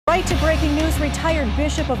Right to breaking news, retired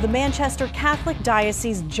Bishop of the Manchester Catholic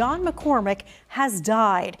Diocese, John McCormack, has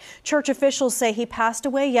died. Church officials say he passed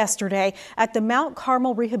away yesterday at the Mount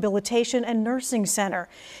Carmel Rehabilitation and Nursing Center.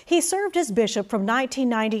 He served as bishop from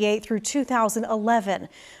 1998 through 2011.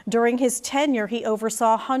 During his tenure, he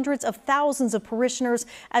oversaw hundreds of thousands of parishioners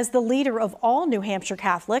as the leader of all New Hampshire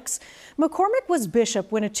Catholics. McCormack was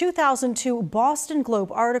bishop when a 2002 Boston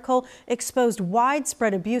Globe article exposed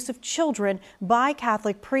widespread abuse of children by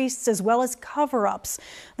Catholic priests, as well as cover-ups.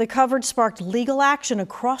 The coverage sparked legal action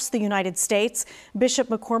across the United States. Bishop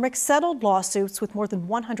McCormack settled lawsuits with more than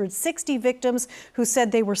 160 victims who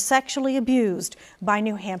said they were sexually abused by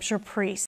New Hampshire priests.